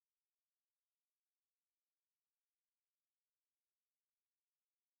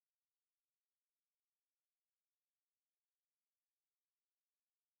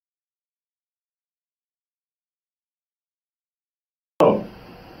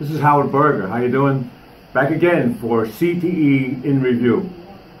This is Howard Berger. How you doing? Back again for CTE in review.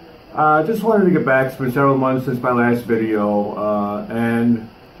 Just wanted to get back. It's been several months since my last video, and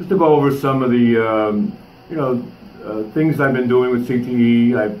just to go over some of the things I've been doing with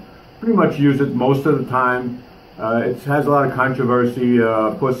CTE. I pretty much use it most of the time. It has a lot of controversy.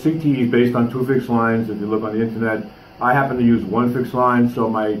 Of course, CTE is based on 2 fixed lines. If you look on the internet, I happen to use 1 fixed line, so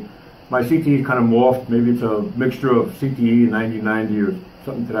my CTE kind of morphed. Maybe it's a mixture of CTE and 90-90 or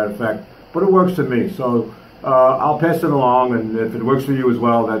something to that effect, but it works for me. So I'll pass it along, and if it works for you as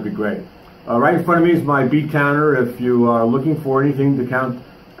well, that'd be great. Right in front of me is my beat counter. If you are looking for anything to count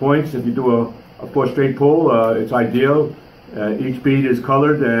points, if you do a 4 straight pull, it's ideal. Each beat is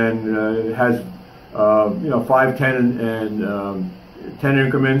colored, and it has 5, 10, and 10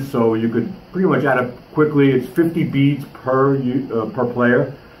 increments, so you could pretty much add up quickly. It's 50 beats per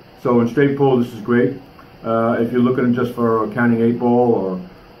player. So in straight pull, this is great. If you're looking just for counting 8-ball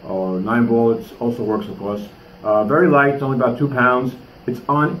or 9-ball, it also works, of course. Very light, it's only about 2 pounds. It's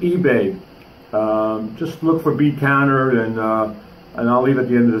on eBay. Just look for beat counter, and I'll leave at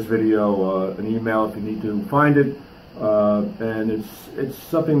the end of this video an email if you need to find it. And it's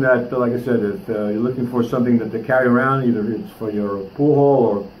something that, like I said, if you're looking for something that to carry around, either it's for your pool hall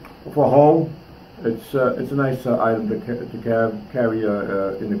or for home, it's a nice item to carry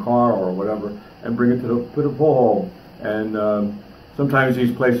in the car or whatever, and bring it to the pool hall. And sometimes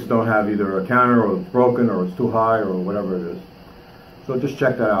these places don't have either a counter, or it's broken, or it's too high, or whatever it is. So just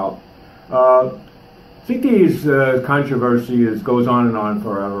check that out. CTE's controversy goes on and on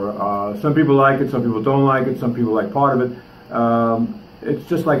forever. Some people like it, some people don't like it, some people like part of it. It's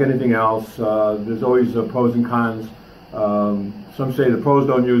just like anything else. There's always pros and cons. Some say the pros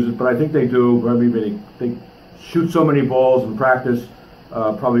don't use it, but I think they do. I mean, they shoot so many balls in practice,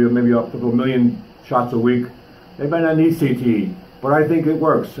 probably maybe up to 1 million shots a week. They might not need CTE, but I think it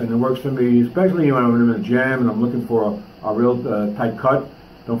works, and it works for me, especially when I'm in a jam and I'm looking for a real tight cut.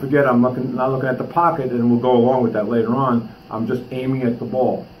 Don't forget, I'm not looking at the pocket, and we'll go along with that later on. I'm just aiming at the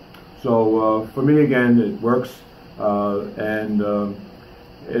ball. So for me, again, it works, and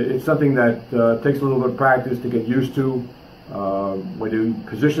it's something that takes a little bit of practice to get used to. When you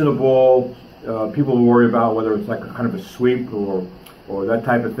position the ball, people will worry about whether it's like a kind of a sweep or that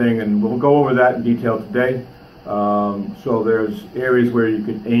type of thing, and we'll go over that in detail today. So there's areas where you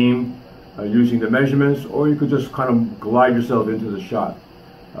could aim using the measurements, or you could just kind of glide yourself into the shot.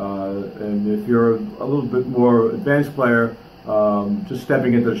 And if you're a little bit more advanced player, just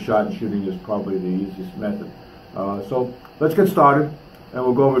stepping into the shot and shooting is probably the easiest method. So let's get started, and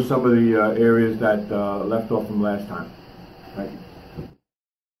we'll go over some of the areas that left off from last time. Thank you.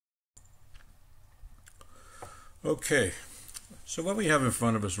 Okay, so what we have in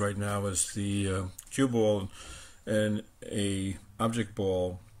front of us right now is the cue ball and a object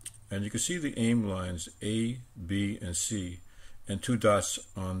ball, and you can see the aim lines A, B, and C, and 2 dots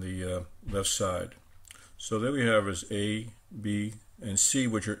on the left side. So there we have is A, B, and C,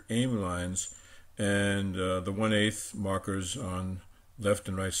 which are aim lines, and the 1/8 markers on left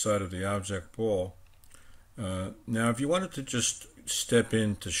and right side of the object ball. Now, if you wanted to just step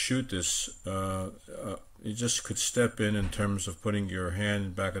in to shoot this, you just could step in terms of putting your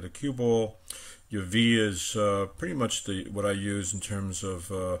hand back at the cue ball. Your V is pretty much what I use in terms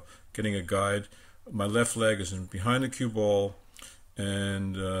of getting a guide. My left leg is behind the cue ball,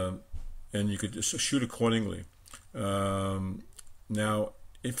 and you could just shoot accordingly. Now,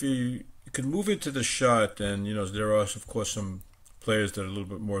 if you could move into the shot, and there are of course some players that are a little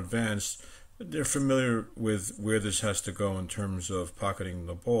bit more advanced. They're familiar with where this has to go in terms of pocketing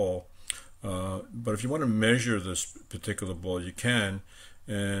the ball. But if you want to measure this particular ball, you can.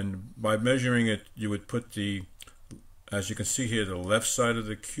 And by measuring it, you would put as you can see here, the left side of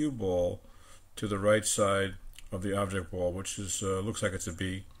the cue ball to the right side of the object ball, which is looks like it's a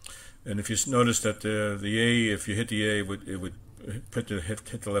B. And if you notice that the A, if you hit the A, it would hit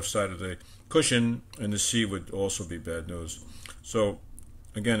the left side of the cushion, and the C would also be bad news. So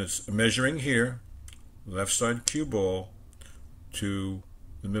again, it's measuring here, left side cue ball to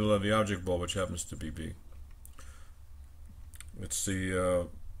the middle of the object ball, which happens to be B. It's the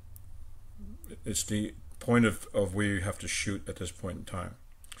point of where you have to shoot at this point in time.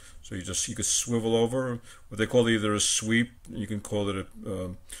 So you could swivel over, what they call either a sweep, you can call it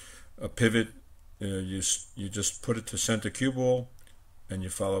a pivot. You just put it to center cue ball, and you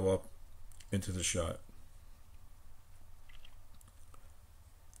follow up into the shot.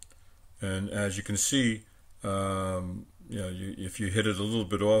 And as you can see, if you hit it a little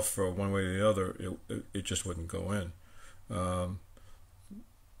bit off one way or the other, it just wouldn't go in. I'm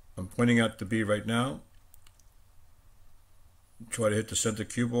pointing out the B right now. try to hit the center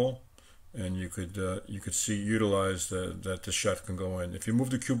cue ball, and you could utilize that the shot can go in. If you move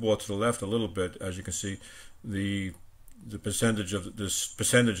the cue ball to the left a little bit, as you can see, the percentage of this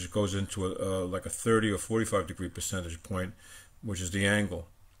percentage goes into like a 30 or 45 degree percentage point, which is the angle.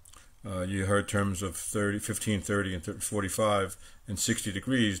 You heard terms of 30, 15, 30, and 45 and 60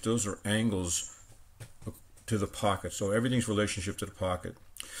 degrees. Those are angles to the pocket. So everything's relationship to the pocket.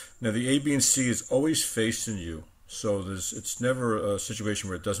 Now the A, B, and C is always facing you. So it's never a situation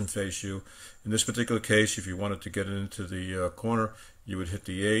where it doesn't face you. In this particular case, if you wanted to get it into the corner, you would hit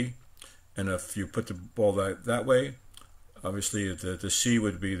the A. And if you put the ball that way, obviously the C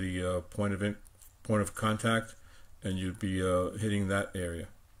would be the point of contact, and you'd be hitting that area.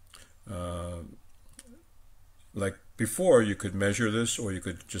 Like before, you could measure this, or you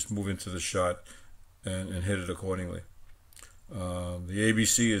could just move into the shot and hit it accordingly. The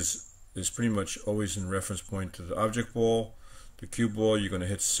ABC is pretty much always in reference point to the object ball. The cue ball, you're going to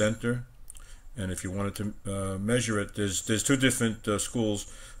hit center. And if you wanted to measure it, there's two different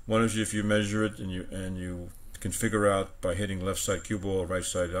schools. One is if you measure it and you can figure out by hitting left side cue ball or right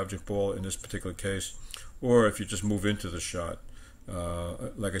side object ball in this particular case, or if you just move into the shot.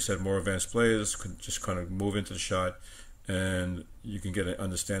 Like I said, more advanced players can just kind of move into the shot, and you can get an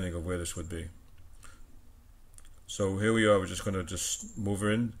understanding of where this would be. So here we are. We're just going to just move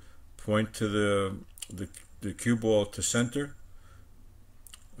in, point to the cue ball to center,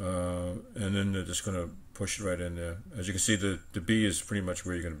 and then they're just going to push it right in there. As you can see, the B is pretty much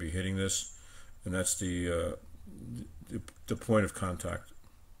where you're going to be hitting this, and that's the point of contact.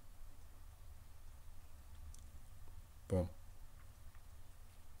 Boom.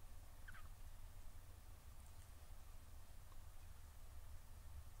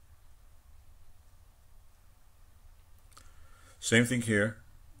 Same thing here.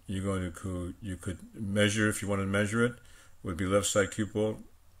 You're going to you could measure, if you want to measure it, would be left side cue ball,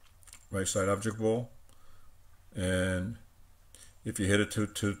 right side object ball, and if you hit it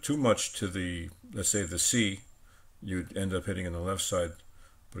too much to the, let's say the C, you'd end up hitting in the left side.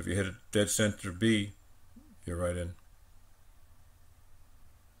 But if you hit it dead center B, you're right in.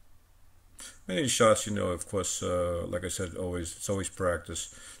 Many shots, you know, of course, like I said, it's always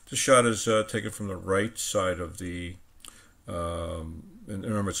practice. This shot is taken from the right side of the. And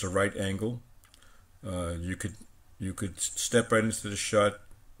remember, it's a right angle. You could step right into the shot,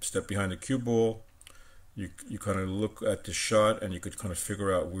 step behind the cue ball. You kind of look at the shot, and you could kind of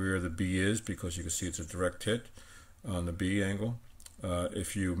figure out where the B is, because you can see it's a direct hit on the B angle.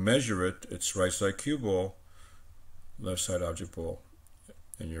 If you measure it, it's right side cue ball, left side object ball,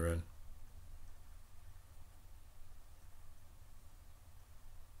 and you're in.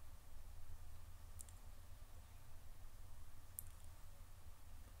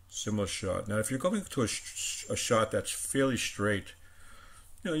 Similar shot. Now, if you're going to a shot that's fairly straight,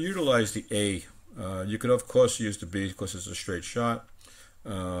 utilize the A. You could, of course, use the B because it's a straight shot.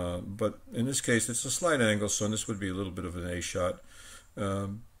 But in this case, it's a slight angle, so this would be a little bit of an A shot.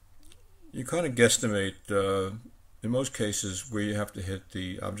 You kind of guesstimate, in most cases, where you have to hit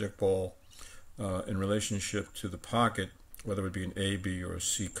the object ball in relationship to the pocket, whether it be an A, B, or a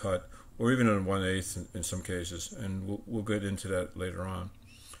C cut, or even an 1/8 in some cases. And we'll get into that later on.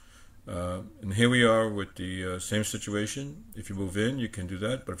 And here we are with the same situation. If you move in, you can do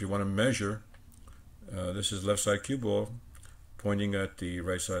that. But if you want to measure, this is left side cue ball pointing at the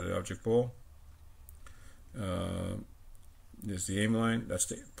right side of the object ball. There's the aim line. That's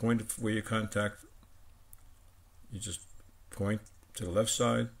the point of where you contact. You just point to the left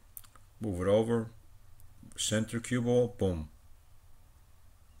side, move it over, center cue ball, boom.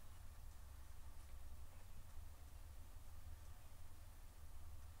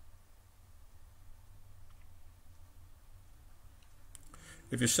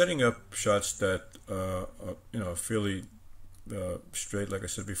 If you're setting up shots that are fairly straight, like I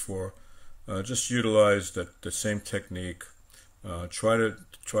said before, just utilize the same technique. Try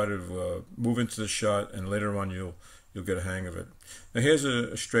to move into the shot, and later on you'll get a hang of it. Now here's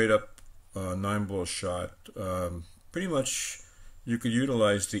a straight up 9-ball shot. Pretty much you could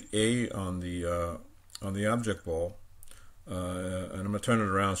utilize the A on the object ball, and I'm going to turn it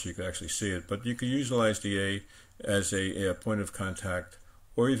around so you can actually see it. But you could utilize the A as a point of contact,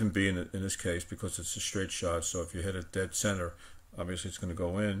 or even B in this case, because it's a straight shot. So if you hit it dead center, obviously it's going to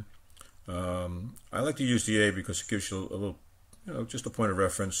go in. I like to use the A because it gives you a little, just a point of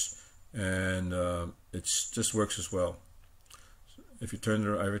reference, and it just works as well. If you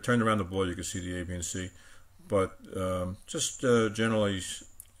I turned around the ball, you can see the A, B, and C. But just generally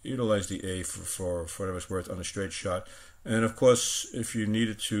utilize the A for whatever it's worth on a straight shot. And of course, if you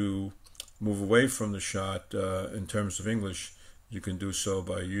needed to move away from the shot in terms of English, you can do so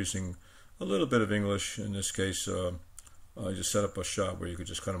by using a little bit of English. In this case, just set up a shot where you could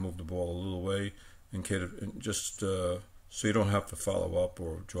just kind of move the ball a little away and just so you don't have to follow up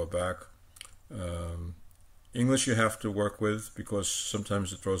or draw back. English you have to work with because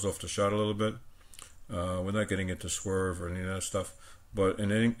sometimes it throws off the shot a little bit. We're not getting into swerve or any of that stuff, but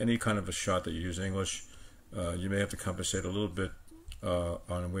in any kind of a shot that you use English, you may have to compensate a little bit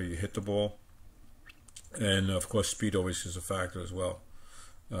on where you hit the ball. And of course speed always is a factor as well.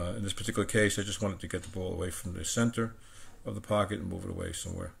 In this particular case, I just wanted to get the ball away from the center of the pocket and move it away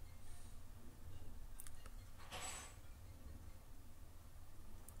somewhere.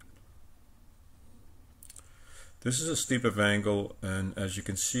 This is a steeper angle, and as you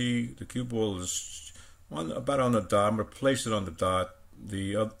can see, the cue ball is about on the dot. I'm going to place it on the dot.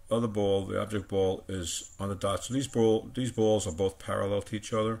 The other ball, the object ball, is on the dot. So these balls are both parallel to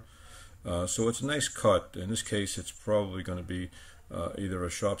each other. So it's a nice cut. In this case, it's probably going to be either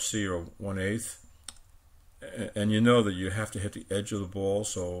a sharp C or 1/8. And you know that you have to hit the edge of the ball,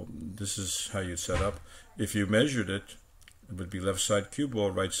 so this is how you'd set up. If you measured it, it would be left side cue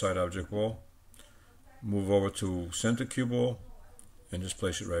ball, right side object ball. Move over to center cue ball and just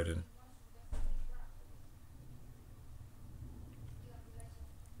place it right in.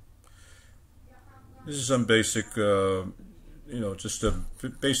 This is some basic, just a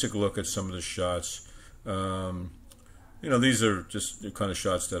basic look at some of the shots. These are just the kind of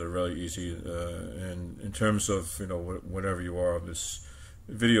shots that are really easy. And in terms of, whatever you are, this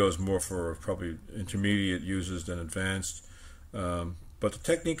video is more for probably intermediate users than advanced. But the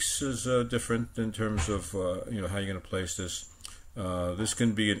techniques is different in terms of, how you're going to place this. This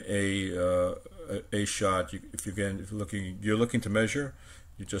can be an A shot. If you're looking to measure,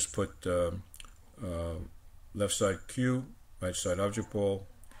 you just put left side cue, right side object ball,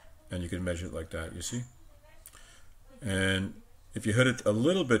 and you can measure it like that, you see? And if you hit it a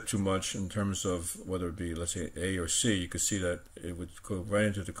little bit too much in terms of whether it be, let's say, A or C, you could see that it would go right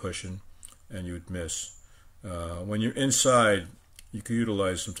into the cushion and you would miss. When you're inside, you could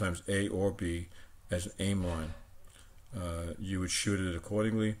utilize sometimes A or B as an aim line. You would shoot it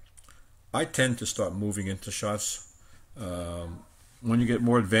accordingly. I tend to start moving into shots. When you get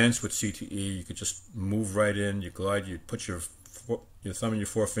more advanced with CTE, you could just move right in. You glide. You put your thumb and your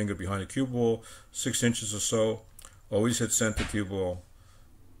forefinger behind the cue ball, 6 inches or so. Always hit center cue ball,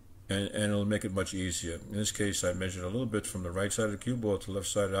 and it'll make it much easier. In this case, I measured a little bit from the right side of the cue ball to the left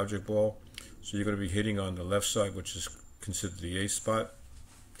side of the object ball. So you're going to be hitting on the left side, which is considered the A spot,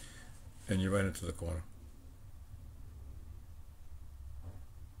 and you're right into the corner.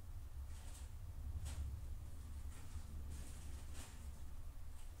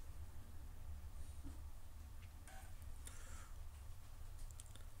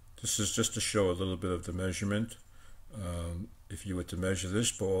 This is just to show a little bit of the measurement. If you were to measure this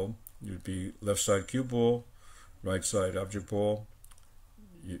ball, you'd be left side cue ball, right side object ball.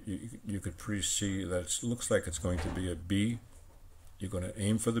 You could see that it looks like it's going to be a B. You're going to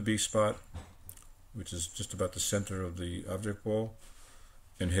aim for the B spot, which is just about the center of the object ball,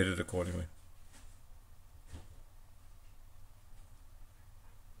 and hit it accordingly.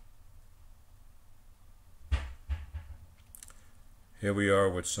 Here we are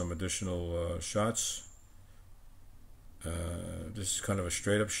with some additional shots. This is kind of a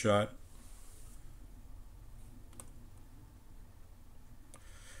straight up shot.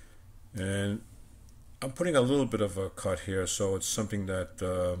 And I'm putting a little bit of a cut here, so it's something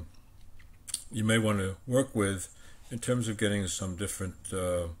that you may want to work with in terms of getting some different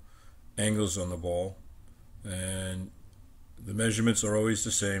angles on the ball. And the measurements are always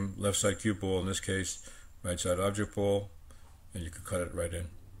the same. Left side cue ball in this case, right side object ball, and you can cut it right in.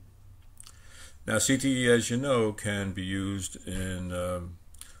 Now CTE, as you know, can be used in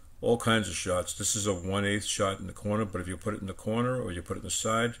all kinds of shots. This is a 1/8 shot in the corner, but if you put it in the corner or you put it in the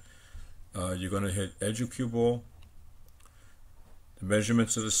side, you're going to hit edge of cue ball. The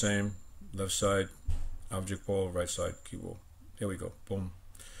measurements are the same. Left side object ball, right side cue ball. Here we go. Boom.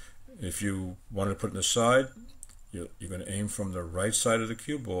 If you want to put it in the side, you're going to aim from the right side of the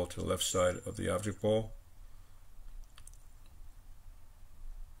cue ball to the left side of the object ball.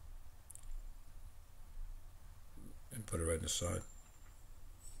 And put it right in the side.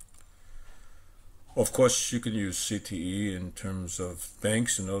 Of course, you can use CTE in terms of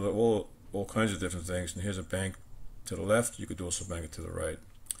banks and all kinds of different things. And here's a bank to the left. You could also bank it to the right.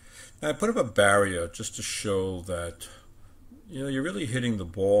 Now, I put up a barrier just to show that you're really hitting the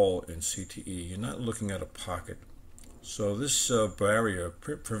ball in CTE. You're not looking at a pocket. So this barrier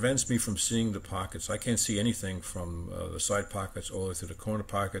prevents me from seeing the pockets. I can't see anything from the side pockets all the way to the corner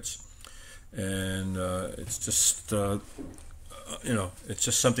pockets. And it's just it's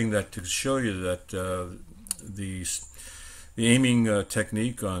just something that to show you that the aiming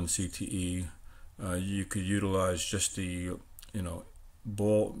technique on CTE, you could utilize just the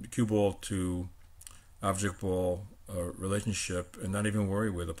cue ball to object ball relationship and not even worry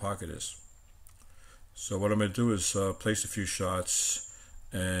where the pocket is. So what I'm going to do is place a few shots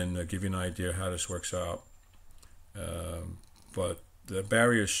and give you an idea how this works out. But the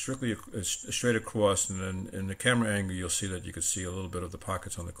barrier is strictly straight across, and then in the camera angle you'll see that you can see a little bit of the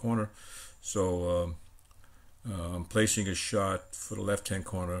pockets on the corner. So I'm placing a shot for the left hand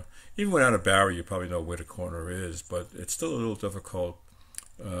corner. Even without a barrier you probably know where the corner is, but it's still a little difficult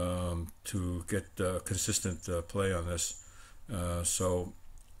to get consistent play on this. So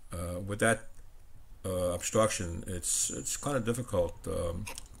with that obstruction, it's kind of difficult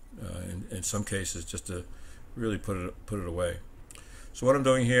in some cases just to really put it away. So what I'm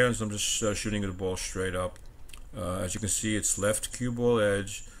doing here is I'm just shooting the ball straight up. As you can see, it's left cue ball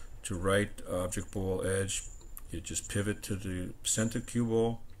edge to right object ball edge. You just pivot to the center cue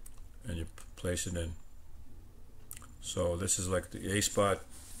ball and you place it in. So this is like the A spot,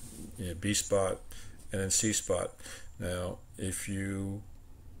 B spot, and then C spot. Now if you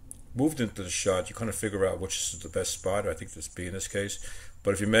moved into the shot, you kind of figure out which is the best spot. I think it's B in this case,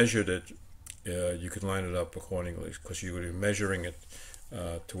 but if you measured it, you could line it up accordingly because you would be measuring it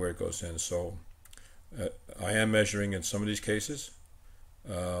to where it goes in. So I am measuring in some of these cases.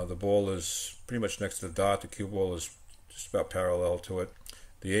 The ball is pretty much next to the dot. The cue ball is just about parallel to it.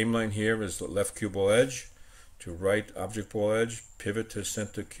 The aim line here is the left cue ball edge to right object ball edge, pivot to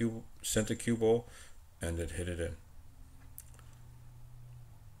center cue ball, and then hit it in.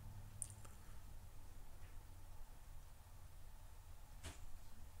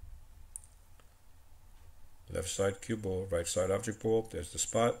 Left side cue ball, right side object ball, there's the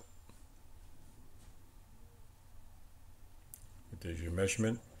spot. There's your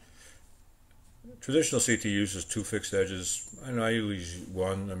measurement. Traditional CT uses 2 fixed edges. I know I use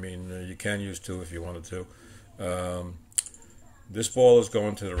 1. I mean, you can use 2 if you wanted to. This ball is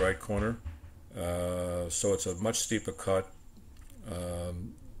going to the right corner, so it's a much steeper cut.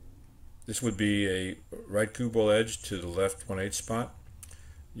 This would be a right cue ball edge to the left 1/8 spot.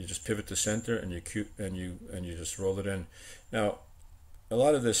 You just pivot to center and you just roll it in. Now, a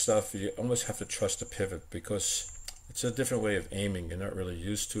lot of this stuff you almost have to trust the pivot because it's a different way of aiming. You're not really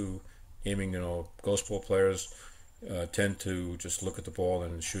used to aiming. Ghost ball players tend to just look at the ball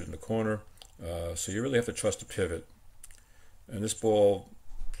and shoot in the corner. So you really have to trust the pivot. And this ball,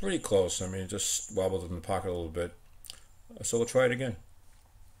 pretty close. I mean, it just wobbled in the pocket a little bit. So we'll try it again.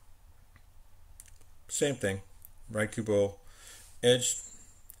 Same thing. Right cue ball edge.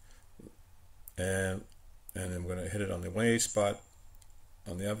 And I'm going to hit it on the 1/8 spot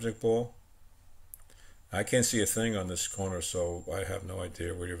on the object ball. I can't see a thing on this corner, so I have no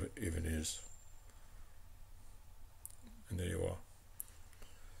idea where it even is. And there you are.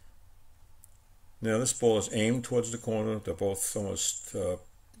 Now this ball is aimed towards the corner. They're both almost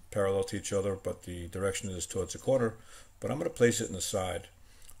parallel to each other, but the direction is towards the corner. But I'm going to place it in the side.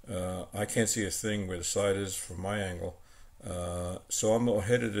 I can't see a thing where the side is from my angle. So I'm going to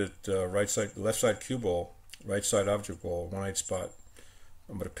hit it at left side cue ball, right side object ball, 1/8 spot.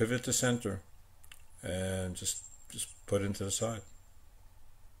 I'm going to pivot to center and just put it into the side.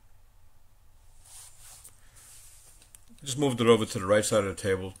 Just moved it over to the right side of the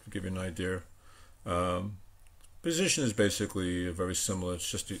table to give you an idea. Position is basically very similar. It's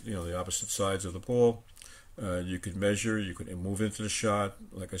just the opposite sides of the ball. You could measure, you could move into the shot.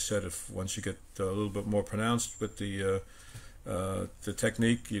 Like I said, if once you get a little bit more pronounced with the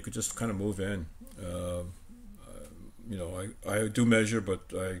technique, you could just kind of move in. I do measure,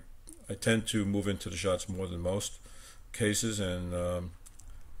 but I tend to move into the shots more than most cases, and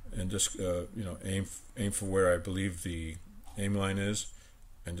just aim for where I believe the aim line is,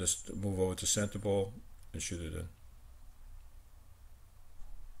 and just move over to center ball and shoot it in.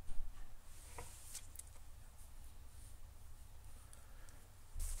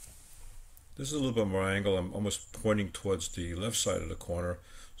 This is a little bit more angle. I'm almost pointing towards the left side of the corner,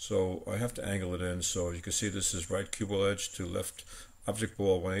 so I have to angle it in. So you can see this is right cue ball edge to left object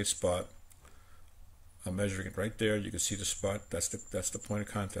ball 1/8 spot. I'm measuring it right there. You can see the spot. That's the point of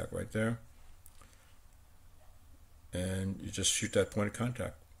contact right there. And you just shoot that point of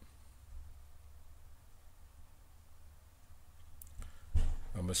contact.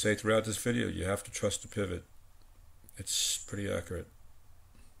 I'm going to say throughout this video, you have to trust the pivot. It's pretty accurate.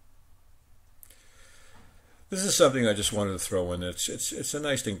 This is something I just wanted to throw in. It's a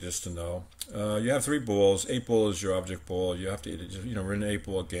nice thing just to know. You have 3 balls. 8 ball is your object ball. You have to, we're in an 8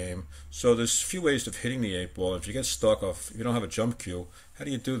 ball game. So there's a few ways of hitting the 8 ball. If you get stuck off, if you don't have a jump cue, how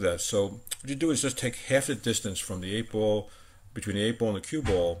do you do that? So what you do is just take half the distance from the 8 ball, between the 8 ball and the cue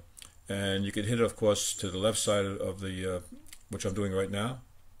ball, and you can hit it, of course, to the left side of the, which I'm doing right now.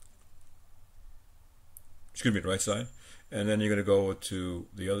 Excuse me, the right side. And then you're going to go to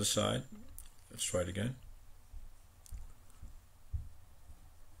the other side. Let's try it again.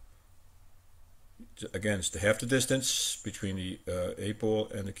 Again, it's half the distance between the 8 ball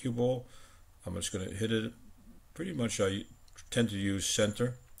and the cue ball. I'm just going to hit it. Pretty much I tend to use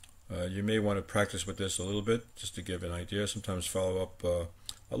center. You may want to practice with this a little bit just to give an idea. Sometimes follow up a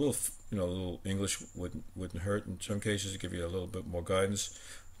little, a little English wouldn't hurt. In some cases, give you a little bit more guidance.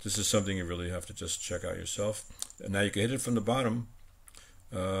 This is something you really have to just check out yourself. And now you can hit it from the bottom.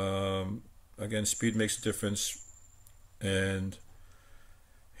 Again, speed makes a difference. And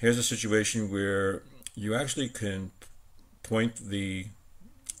here's a situation where you actually can point the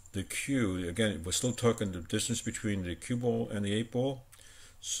cue. Again, we're still talking the distance between the cue ball and the 8 ball.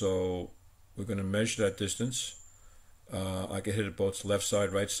 So we're going to measure that distance. I can hit it both left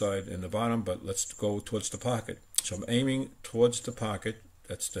side, right side, and the bottom, but let's go towards the pocket. So I'm aiming towards the pocket.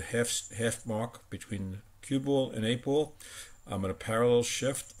 That's the half mark between cue ball and 8 ball. I'm going to parallel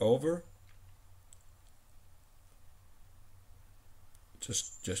shift over.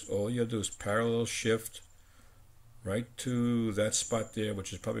 Just all you do is parallel shift right to that spot there,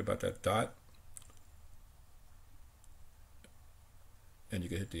 which is probably about that dot, and you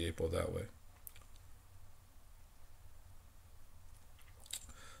can hit the 8 ball that way.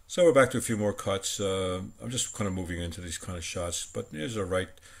 So we're back to a few more cuts. I'm just kind of moving into these kind of shots, but here's a right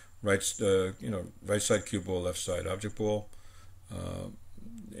side cue ball, left side object ball.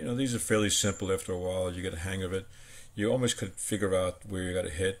 These are fairly simple after a while. You get a hang of it. You almost could figure out where you got to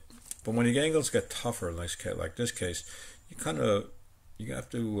hit, but when the angles get tougher, like this case, you have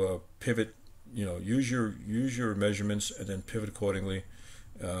to pivot. Use your measurements and then pivot accordingly,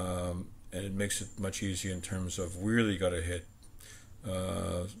 and it makes it much easier in terms of where you got to hit.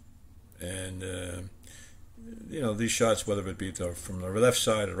 These shots, whether it be from the left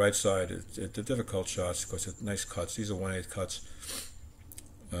side or right side, they're difficult shots because it's nice cuts. These are 1/8 cuts.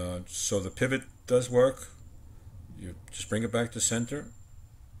 So the pivot does work. You just bring it back to center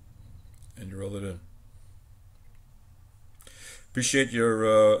and you roll it in. Appreciate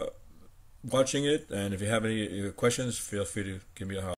your watching it, and if you have any questions, feel free to give me a holler.